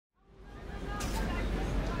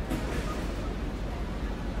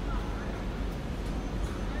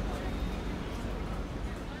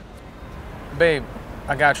Babe,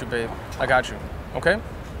 I got you, babe. I got you. Okay? All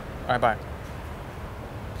right, bye.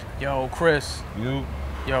 Yo, Chris. You?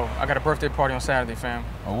 Yo, I got a birthday party on Saturday, fam.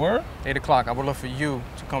 A word? 8 o'clock. I would love for you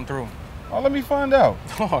to come through. Oh, let me find out.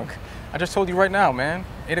 Dog, I just told you right now, man.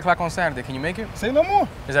 8 o'clock on Saturday. Can you make it? Say no more.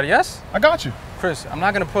 Is that a yes? I got you. Chris, I'm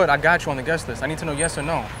not gonna put I got you on the guest list. I need to know yes or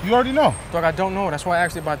no. You already know. Dog, I don't know. That's why I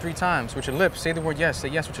asked you about 3 times. With your lips. Say the word yes. Say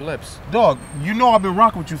yes with your lips. Dog, you know I've been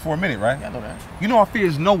rocking with you for a minute, right? Yeah, I know that. You know I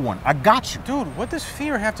fears no one. I got you. Dude, what does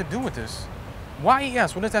fear have to do with this?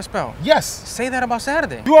 Y-E-S, what does that spell? Yes. Say that about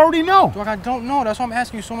Saturday. You already know. Dog, I don't know. That's why I'm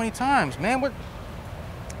asking you so many times. Man, what?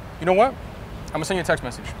 You know what? I'm gonna send you a text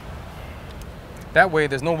message. That way,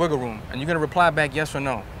 there's no wiggle room. And you're gonna reply back yes or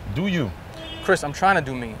no. Do you? Chris, I'm trying to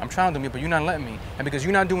do me. I'm trying to do me, but you're not letting me. And because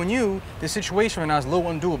you're not doing you, this situation right now is a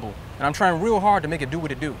little undoable. And I'm trying real hard to make it do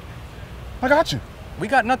what it do. I got you. We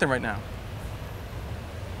got nothing right now.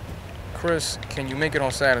 Chris, can you make it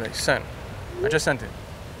on Saturday? Send. I just sent it.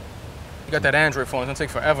 You got that Android phone. It's gonna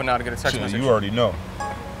take forever now to get a text message. You already know.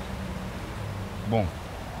 Boom.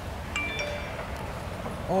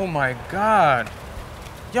 Oh my God.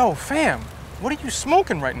 Yo, fam, what are you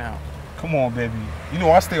smoking right now? Come on, baby. You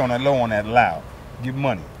know I stay on that low, on that loud. Get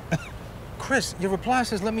money. Chris, your reply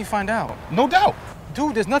says, let me find out. No doubt.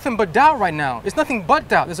 Dude, there's nothing but doubt right now. It's nothing but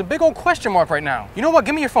doubt. There's a big old question mark right now. You know what?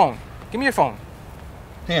 Give me your phone. Give me your phone.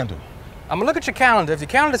 Handle. I'm gonna look at your calendar. If your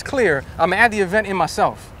calendar's clear, I'm gonna add the event in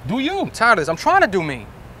myself. Do you? I'm tired of this. I'm trying to do me.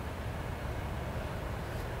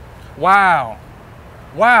 Wow.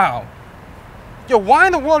 Wow. Yo, why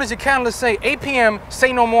in the world does your calendar say 8 p.m.,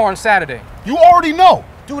 say no more on Saturday? You already know.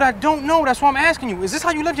 Dude, I don't know. That's why I'm asking you. Is this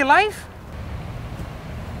how you live your life?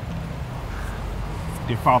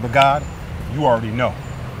 Dear Father God, you already know.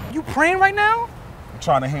 You praying right now? I'm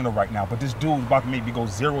trying to handle right now, but this dude's about to make me go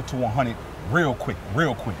 0 to 100 real quick,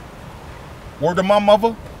 real quick. Word to my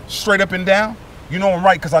mother, straight up and down. You know I'm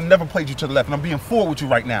right because I never played you to the left, and I'm being forward with you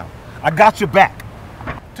right now. I got your back.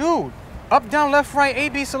 Dude, up, down, left, right, A,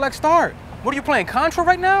 B, select, start. What are you playing, Contra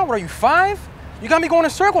right now? What are you, 5? You got me going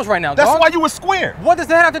in circles right now, That's dog. why you were square. What does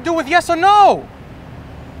that have to do with yes or no?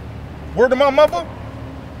 Word to my mother,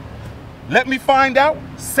 let me find out,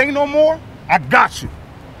 say no more, I got you.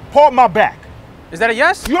 Hold my back. Is that a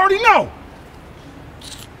yes? You already know.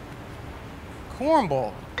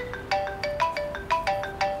 Cornball.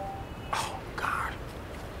 Oh, God.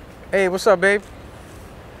 Hey, what's up, babe?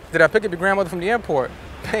 Did I pick up your grandmother from the airport?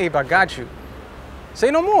 Babe, I got you. Say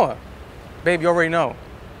no more. Babe, you already know.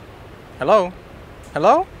 Hello?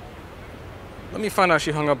 Hello? Let me find out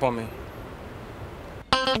she hung up on me.